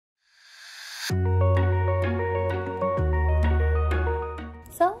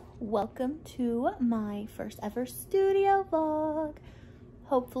welcome to my first ever studio vlog.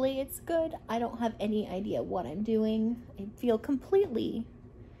 Hopefully it's good. I don't have any idea what I'm doing. I feel completely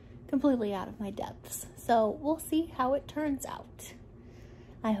out of my depths. So we'll see how it turns out.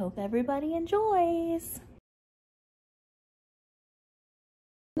 I hope everybody enjoys.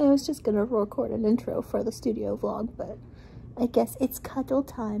 I was just gonna record an intro for the studio vlog, but I guess it's cuddle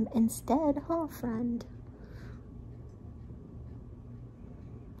time instead, huh, friend?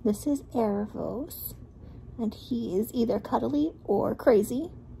 This is Erebos, and he is either cuddly or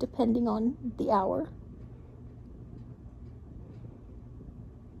crazy, depending on the hour.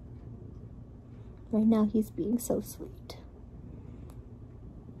 Right now he's being so sweet.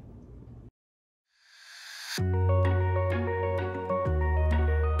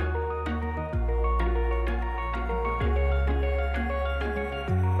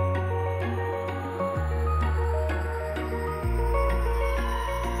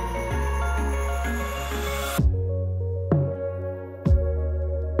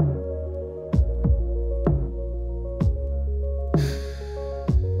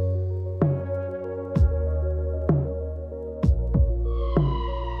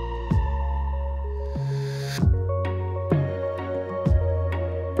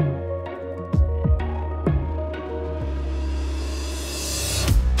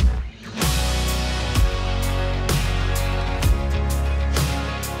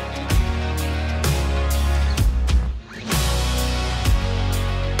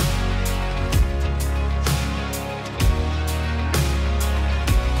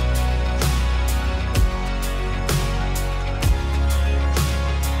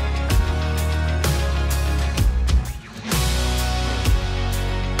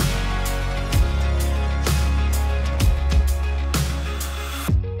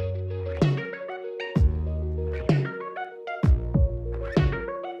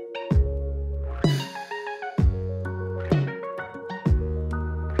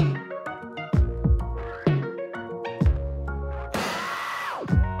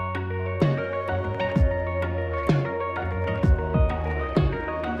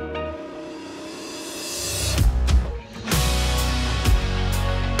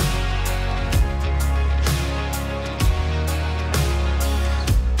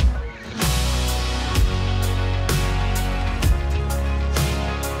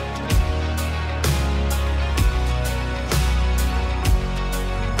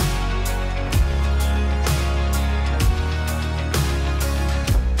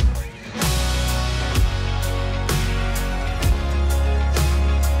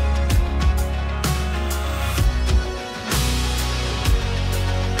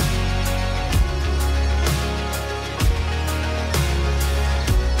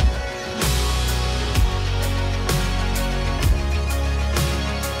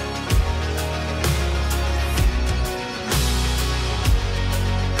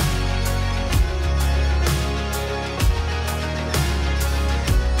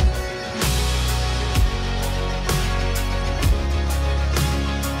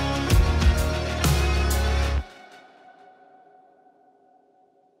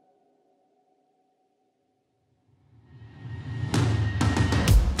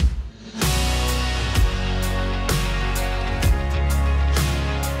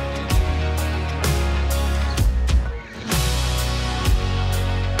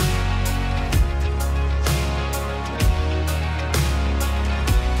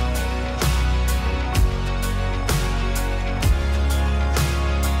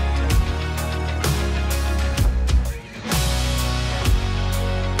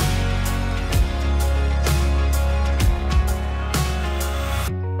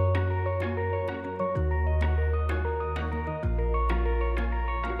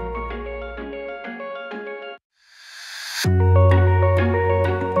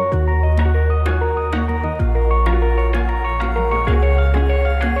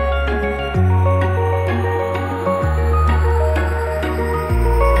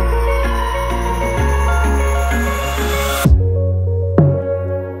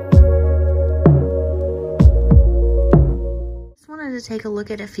 Take a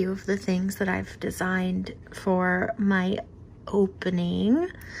look at a few of the things that I've designed for my opening.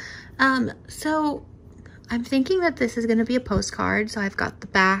 So I'm thinking that this is going to be a postcard. So I've got the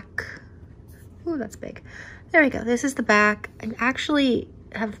back. Ooh, that's big. There we go. This is the back. I actually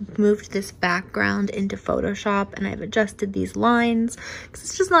have moved this background into Photoshop and I've adjusted these lines because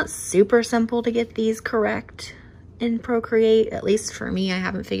it's just not super simple to get these correct in Procreate. At least for me, I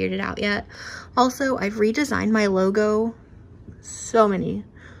haven't figured it out yet. Also, I've redesigned my logo so many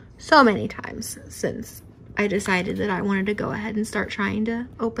times since I decided that I wanted to go ahead and start trying to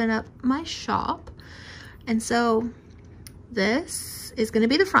open up my shop. And so this is going to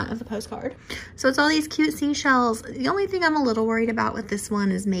be the front of the postcard. So it's all these cute seashells. The only thing I'm a little worried about with this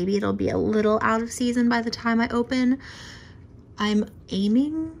one is maybe it'll be a little out of season by the time I open. I'm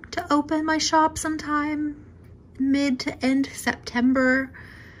aiming to open my shop sometime mid to end September.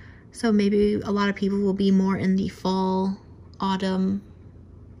 So maybe a lot of people will be more in the fall, autumn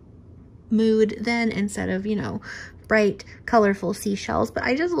mood then, instead of, you know, bright, colorful seashells. But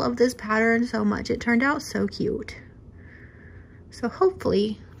I just love this pattern so much. It turned out so cute. So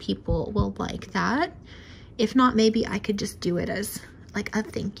hopefully people will like that. If not, maybe I could just do it as like a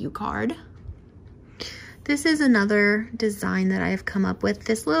thank you card. This is another design that I have come up with.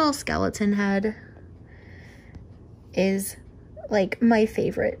 This little skeleton head is like my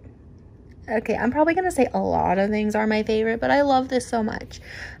favorite. Okay, I'm probably gonna say a lot of things are my favorite, but I love this so much.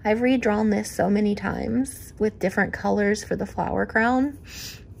 I've redrawn this so many times with different colors for the flower crown.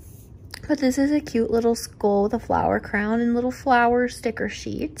 But this is a cute little skull with a flower crown and little flower sticker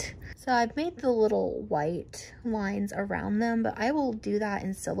sheet. So I've made the little white lines around them, but I will do that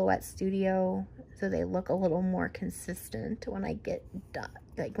in Silhouette Studio so they look a little more consistent when I get done,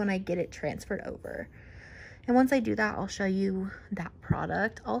 like when I get it transferred over. And once I do that, I'll show you that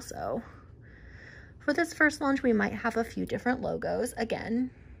product also. For this first launch, we might have a few different logos.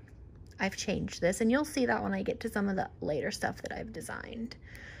 Again, I've changed this, and you'll see that when I get to some of the later stuff that I've designed.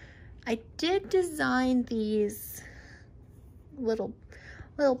 I did design these little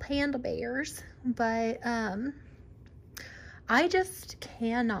panda bears, but I just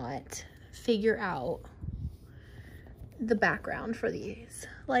cannot figure out the background for these.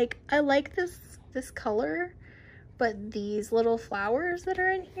 Like, I like this color, but these little flowers that are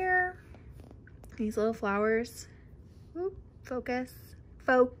in here, these little flowers, oop, focus,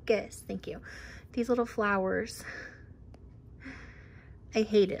 thank you. These little flowers, I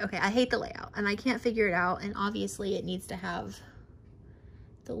hate it. Okay, I hate the layout and I can't figure it out, and obviously it needs to have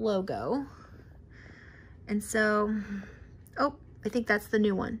the logo. And so, oh, I think that's the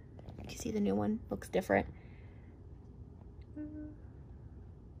new one. You see the new one looks different.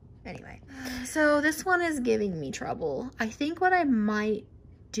 Anyway, so this one is giving me trouble. I think what I might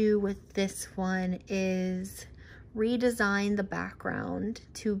do with this one is redesign the background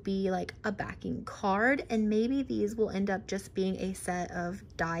to be like a backing card, and maybe these will end up just being a set of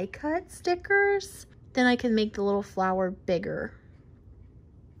die cut stickers. Then I can make the little flower bigger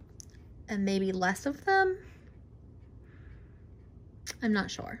and maybe less of them. I'm not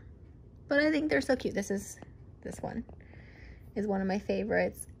sure, but I think they're so cute. This one is one of my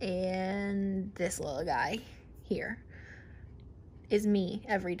favorites, and this little guy here is me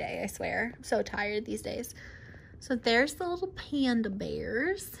every day, I swear. I'm so tired these days. So there's the little panda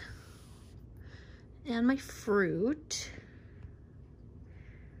bears and my fruit.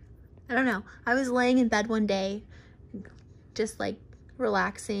 I don't know. I was laying in bed one day, just like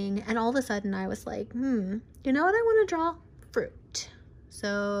relaxing, and all of a sudden I was like, you know what? I want to draw fruit.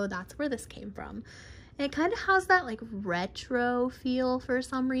 So that's where this came from. And it kind of has that like retro feel for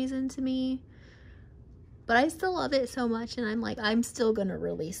some reason to me. But I still love it so much, and I'm like, I'm still gonna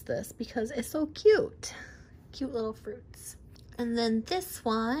release this because it's so cute. Cute little fruits. And then this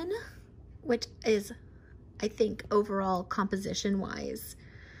one, which is, I think, overall composition wise,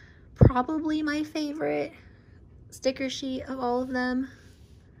 probably my favorite sticker sheet of all of them.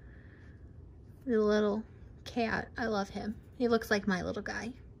 The little cat, I love him. He looks like my little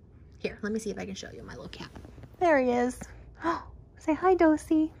guy. Here, let me see if I can show you my little cat. There he is. Oh, say hi,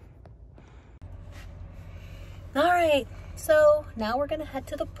 Dosey. All right, so now we're gonna head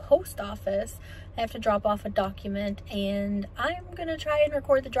to the post office. I have to drop off a document, and I'm gonna try and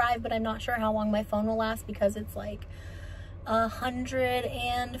record the drive, but I'm not sure how long my phone will last because it's like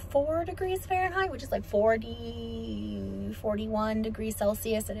 104 degrees Fahrenheit, which is like 41 degrees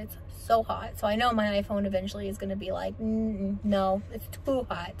Celsius, and it's so hot. So I know my iPhone eventually is gonna be like, no, it's too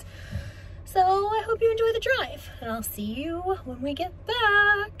hot. So I hope you enjoy the drive, and I'll see you when we get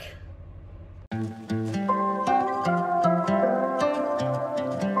back.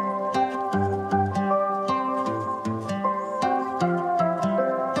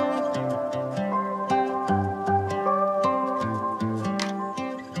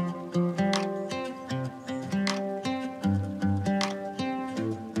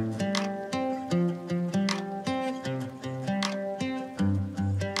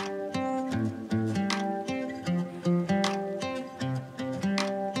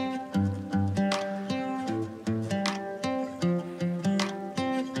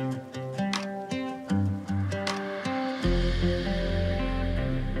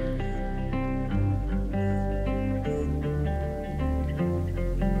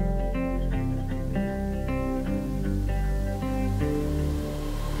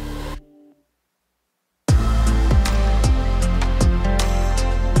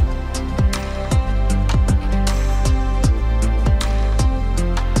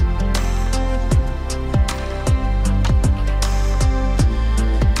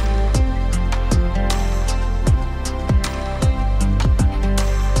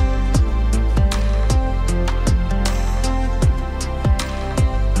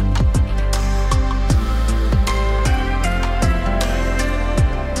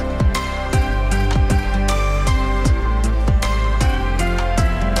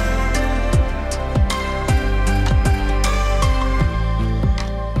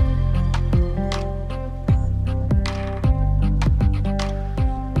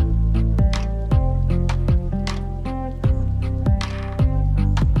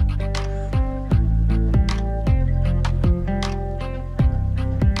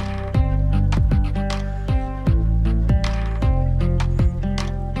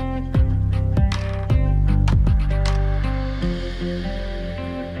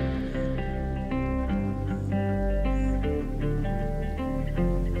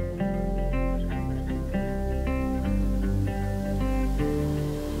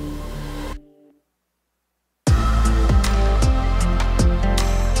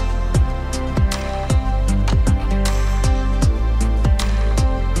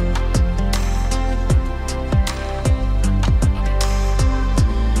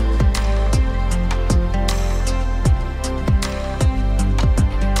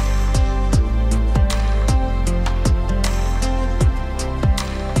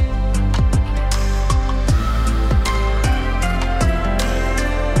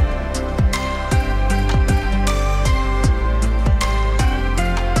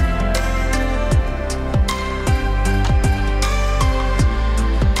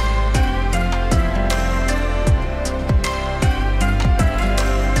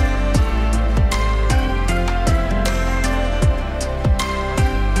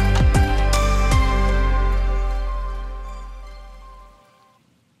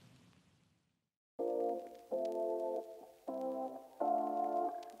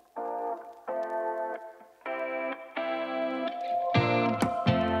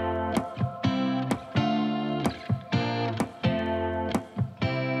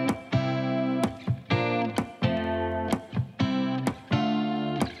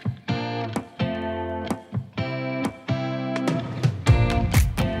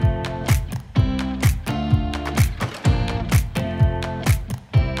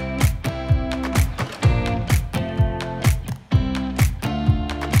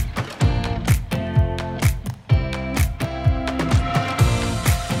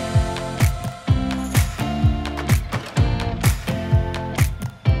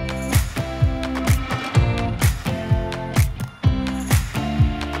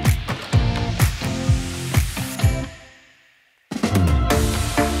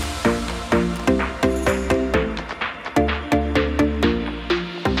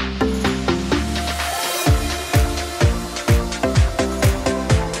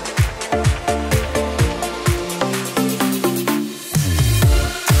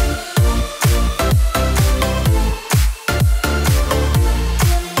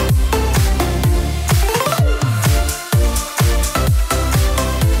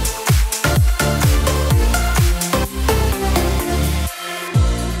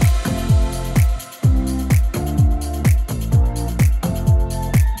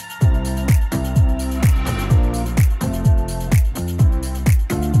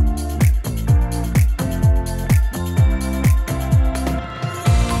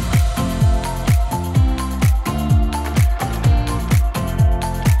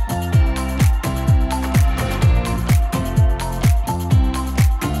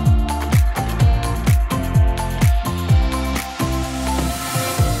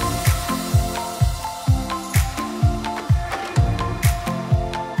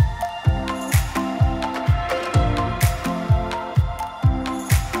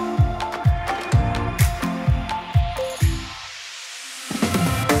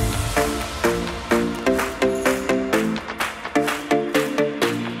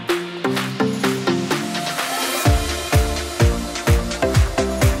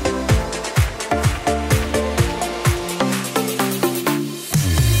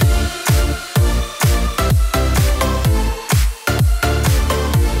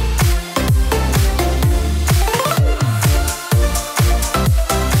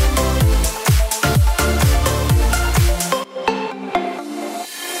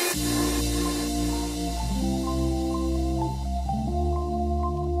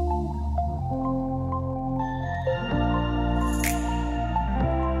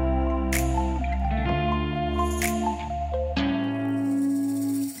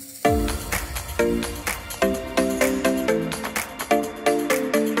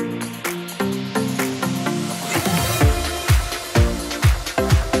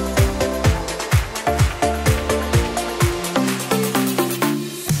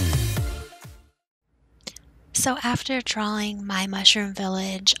 So after drawing my mushroom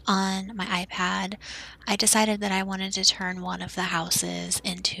village on my iPad, I decided that I wanted to turn one of the houses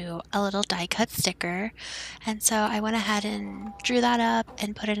into a little die cut sticker. And so I went ahead and drew that up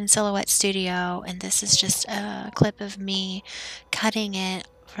and put it in Silhouette Studio. And this is just a clip of me cutting it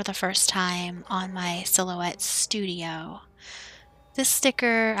for the first time on my Silhouette Studio. This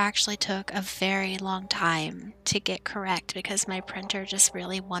sticker actually took a very long time to get correct because my printer just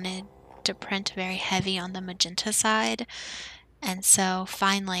really wanted to print very heavy on the magenta side. And so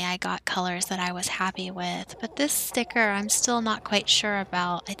finally I got colors that I was happy with. But this sticker I'm still not quite sure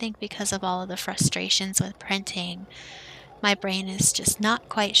about. I think because of all of the frustrations with printing, my brain is just not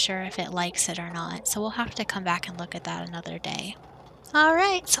quite sure if it likes it or not. So we'll have to come back and look at that another day.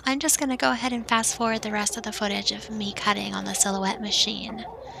 Alright, so I'm just going to go ahead and fast forward the rest of the footage of me cutting on the Silhouette machine.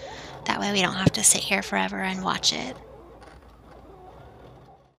 That way we don't have to sit here forever and watch it.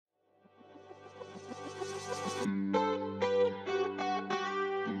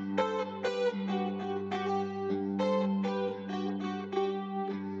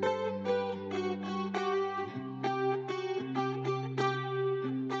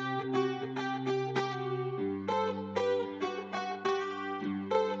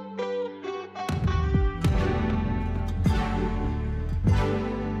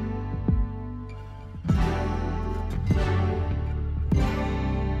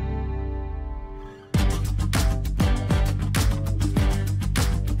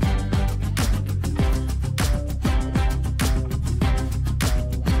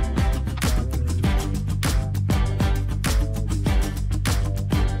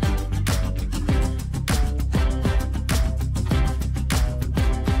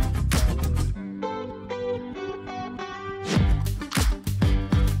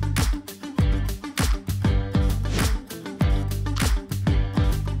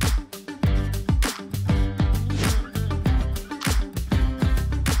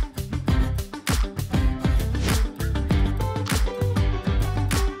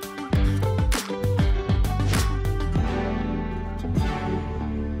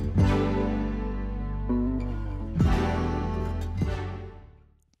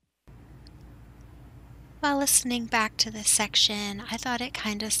 While listening back to this section, I thought it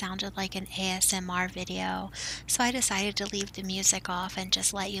kind of sounded like an ASMR video, so I decided to leave the music off and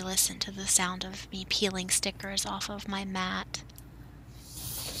just let you listen to the sound of me peeling stickers off of my mat.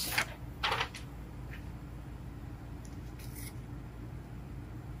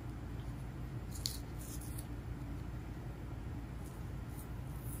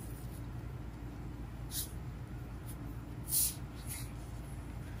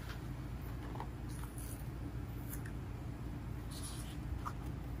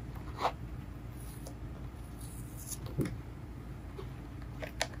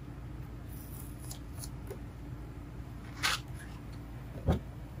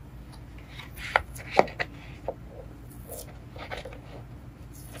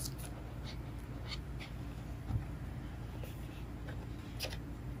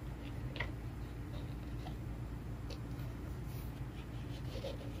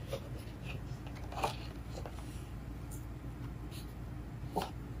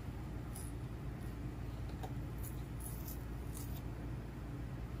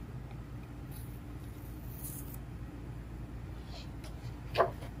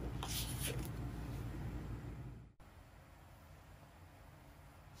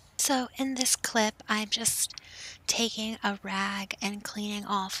 So in this clip, I'm just taking a rag and cleaning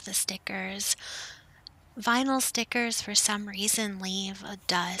off the stickers. Vinyl stickers, for some reason, leave a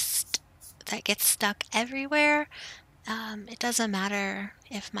dust that gets stuck everywhere. It doesn't matter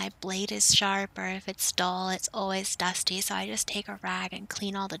if my blade is sharp or if it's dull, it's always dusty. So I just take a rag and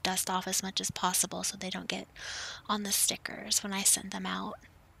clean all the dust off as much as possible so they don't get on the stickers when I send them out.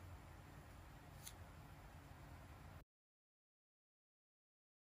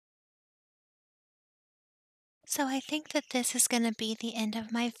 So I think that this is going to be the end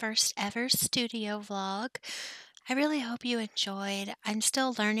of my first ever studio vlog. I really hope you enjoyed. I'm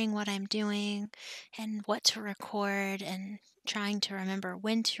still learning what I'm doing and what to record and trying to remember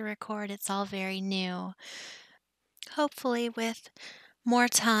when to record. It's all very new. Hopefully with more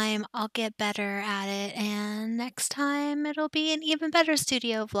time, I'll get better at it, and next time it'll be an even better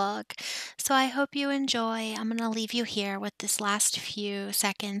studio vlog. So I hope you enjoy. I'm going to leave you here with this last few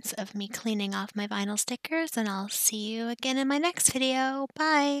seconds of me cleaning off my vinyl stickers, and I'll see you again in my next video.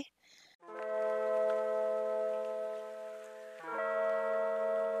 Bye!